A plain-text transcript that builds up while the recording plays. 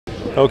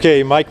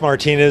Okay, Mike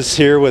Martinez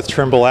here with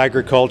Trimble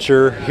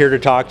Agriculture, here to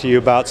talk to you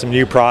about some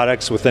new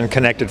products within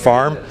Connected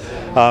Farm.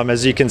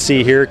 As you can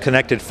see here,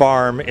 Connected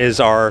Farm is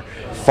our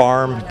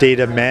farm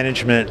data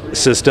management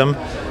system.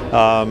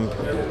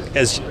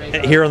 As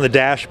here on the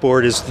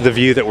dashboard is the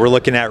view that we're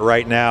looking at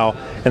right now,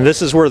 and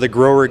this is where the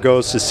grower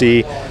goes to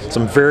see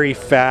some very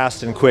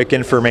fast and quick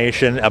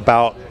information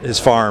about his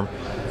farm.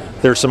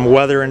 There's some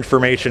weather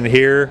information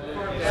here.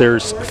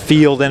 There's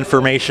field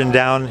information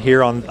down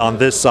here on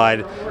this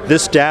side.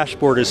 This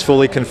dashboard is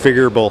fully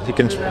configurable. You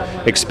can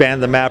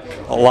expand the map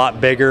a lot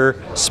bigger,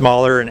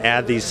 smaller, and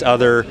add these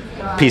other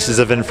pieces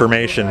of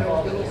information.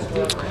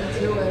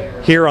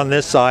 Here on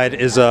this side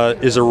is a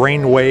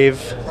RainWave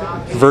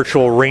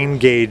virtual rain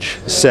gauge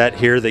set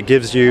here that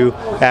gives you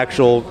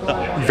actual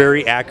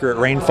very accurate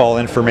rainfall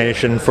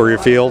information for your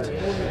field,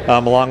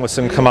 along with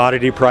some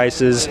commodity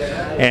prices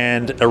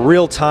and a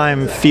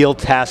real-time field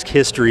task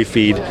history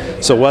feed.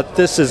 So what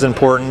this is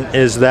important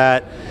is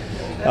that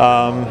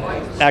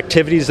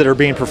activities that are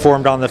being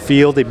performed on the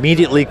field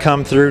immediately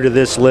come through to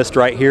this list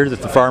right here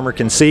that the farmer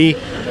can see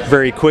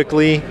very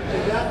quickly.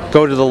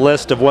 Go to the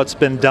list of what's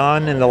been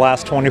done in the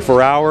last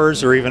 24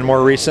 hours or even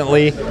more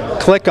recently,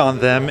 click on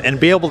them and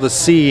be able to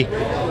see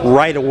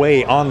right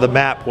away on the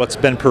map what's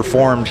been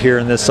performed here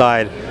in this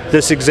side.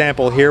 This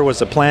example here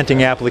was a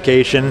planting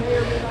application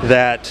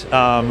that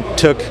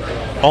took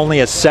only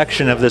a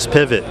section of this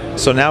pivot.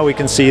 So now we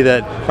can see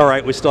that, all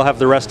right, we still have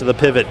the rest of the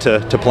pivot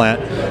to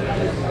plant.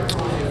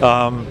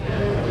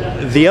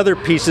 The other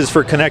pieces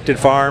for Connected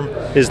Farm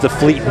is the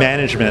fleet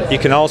management. You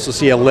can also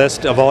see a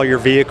list of all your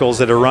vehicles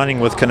that are running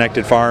with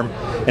Connected Farm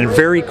and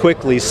very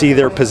quickly see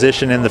their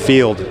position in the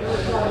field.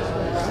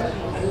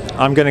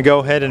 I'm going to go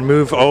ahead and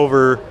move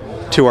over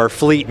to our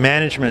fleet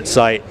management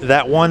site.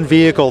 That one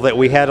vehicle that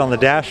we had on the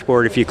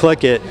dashboard, if you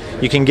click it,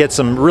 you can get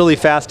some really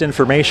fast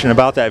information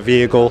about that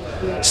vehicle,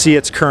 see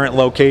its current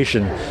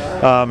location.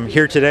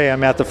 Here today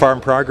I'm at the Farm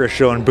Progress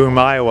Show in Boone,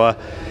 Iowa,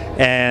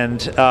 and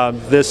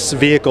this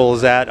vehicle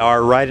is at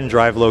our ride and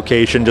drive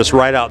location just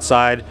right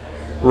outside,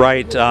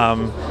 right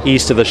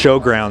east of the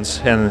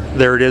showgrounds, and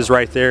there it is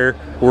right there.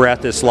 We're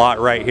at this lot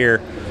right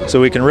here,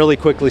 so we can really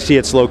quickly see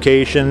its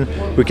location.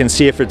 We can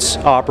see if it's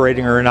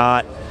operating or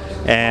not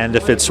and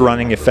if it's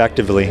running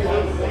effectively.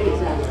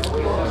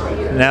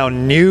 Now,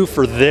 new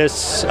for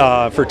this,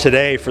 for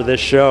today, for this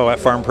show at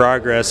Farm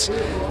Progress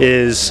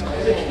is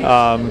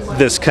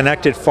this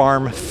Connected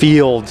Farm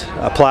Field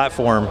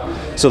platform.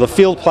 So the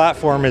Field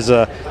platform is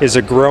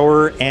a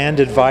grower and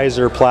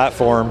advisor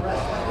platform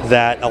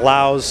that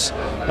allows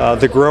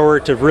the grower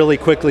to really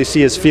quickly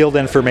see his field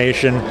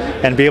information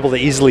and be able to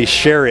easily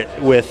share it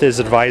with his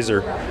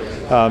advisor.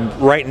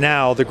 Right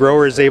now, the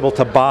grower is able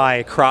to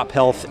buy crop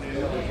health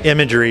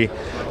imagery.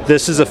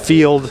 This is a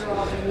field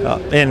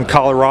in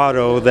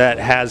Colorado that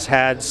has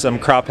had some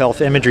crop health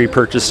imagery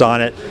purchased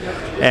on it,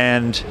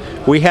 and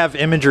we have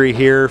imagery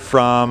here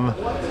from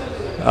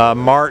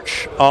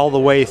March all the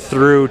way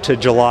through to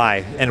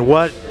July, and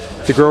what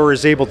the grower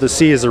is able to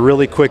see is a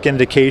really quick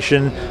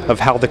indication of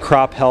how the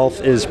crop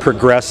health is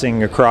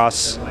progressing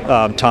across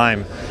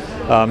time.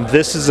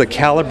 This is a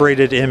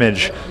calibrated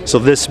image, so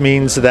this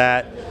means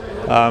that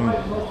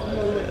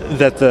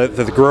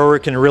the grower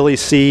can really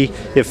see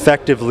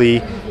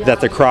effectively that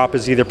the crop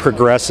is either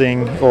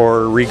progressing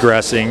or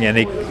regressing, and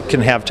he can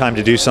have time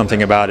to do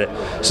something about it.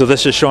 So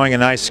this is showing a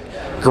nice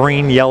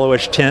green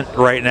yellowish tint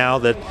right now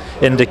that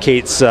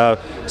indicates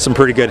some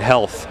pretty good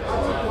health.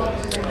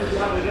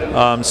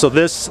 So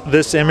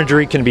this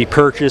imagery can be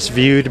purchased,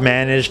 viewed,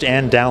 managed,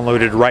 and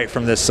downloaded right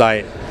from this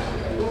site.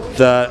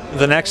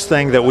 The next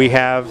thing that we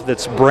have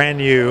that's brand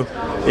new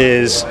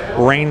is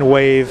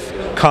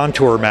RainWave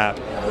Contour Map.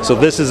 So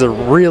this is a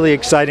really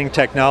exciting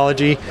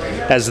technology,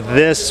 as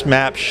this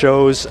map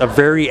shows a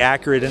very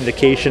accurate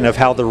indication of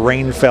how the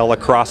rain fell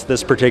across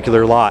this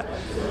particular lot.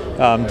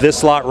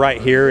 This lot right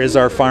here is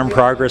our Farm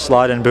Progress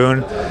lot in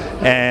Boone,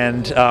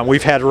 and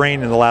we've had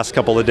rain in the last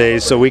couple of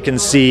days, so we can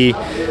see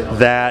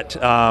that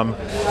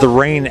the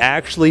rain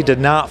actually did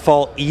not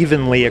fall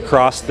evenly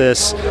across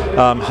this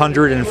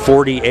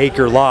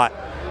 140-acre lot.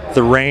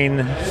 The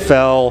rain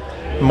fell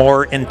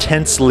more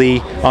intensely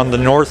on the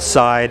north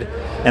side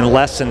and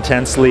less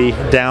intensely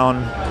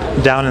down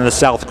in the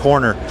south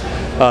corner.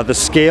 The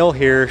scale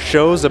here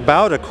shows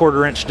about a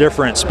 1/4 inch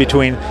difference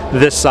between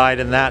this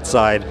side and that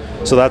side.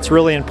 So that's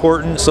really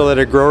important so that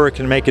a grower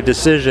can make a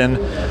decision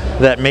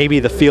that maybe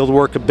the field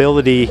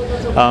workability,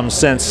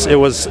 since it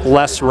was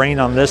less rain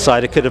on this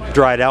side, it could have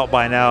dried out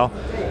by now.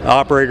 The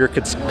operator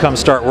could come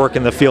start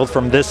working the field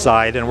from this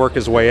side and work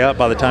his way up.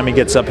 By the time he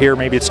gets up here,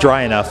 maybe it's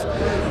dry enough.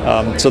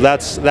 So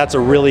that's a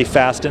really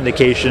fast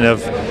indication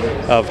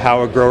of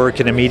how a grower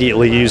can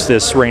immediately use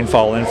this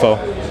rainfall info.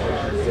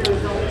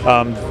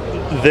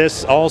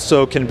 This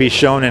also can be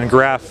shown in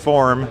graph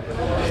form,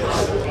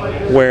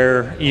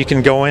 where you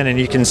can go in and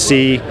you can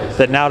see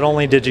that not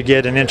only did you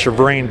get an inch of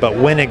rain, but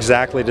when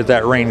exactly did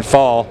that rain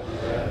fall.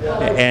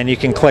 And you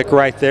can click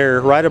right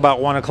there. Right about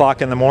 1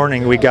 o'clock in the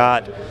morning, we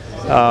got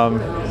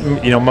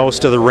you know,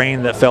 most of the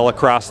rain that fell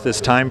across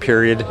this time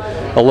period.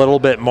 A little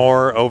bit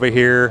more over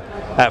here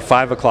at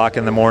 5 o'clock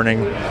in the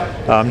morning.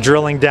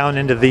 Drilling down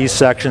into these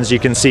sections, you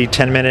can see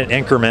 10-minute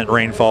increment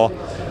rainfall,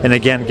 and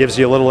again gives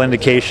you a little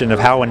indication of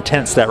how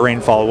intense that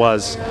rainfall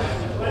was.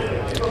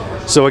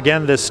 So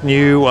again, this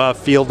new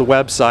field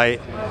website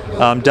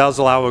does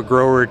allow a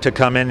grower to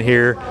come in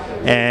here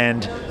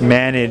and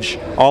manage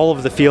all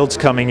of the fields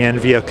coming in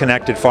via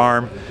Connected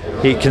Farm.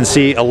 He can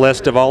see a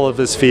list of all of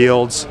his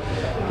fields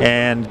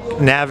and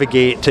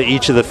navigate to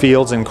each of the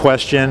fields in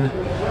question,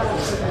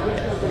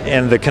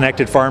 and the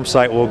Connected Farm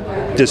site will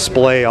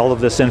display all of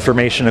this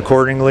information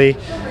accordingly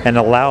and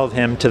allow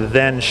him to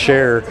then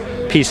share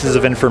pieces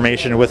of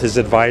information with his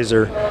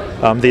advisor.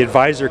 The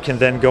advisor can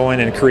then go in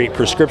and create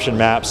prescription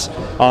maps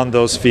on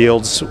those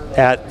fields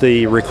at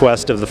the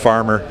request of the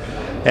farmer,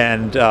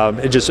 and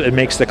it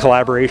makes the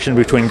collaboration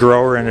between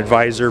grower and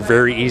advisor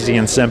very easy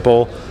and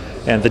simple,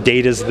 and the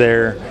data's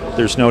there.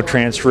 There's no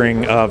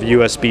transferring of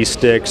USB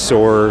sticks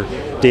or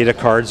data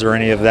cards or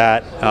any of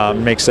that.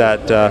 Makes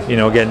that, you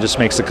know, again, just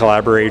makes the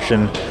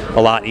collaboration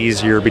a lot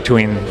easier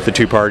between the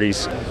two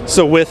parties.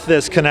 So with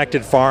this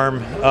Connected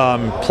Farm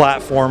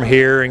platform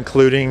here,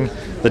 including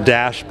the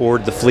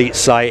dashboard, the fleet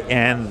site,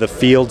 and the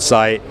field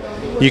site,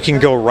 you can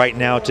go right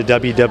now to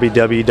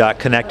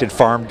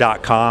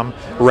www.connectedfarm.com,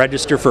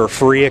 register for a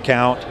free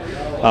account.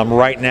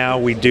 Right now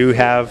we do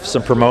have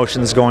some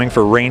promotions going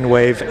for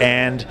RainWave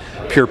and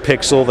Pure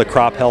Pixel, the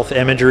crop health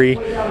imagery,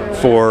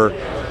 for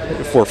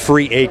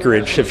free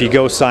acreage. If you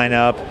go sign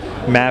up,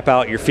 map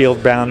out your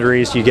field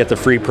boundaries, you get the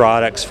free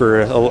products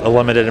for a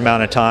limited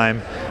amount of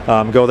time.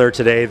 Go there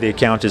today, the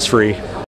account is free.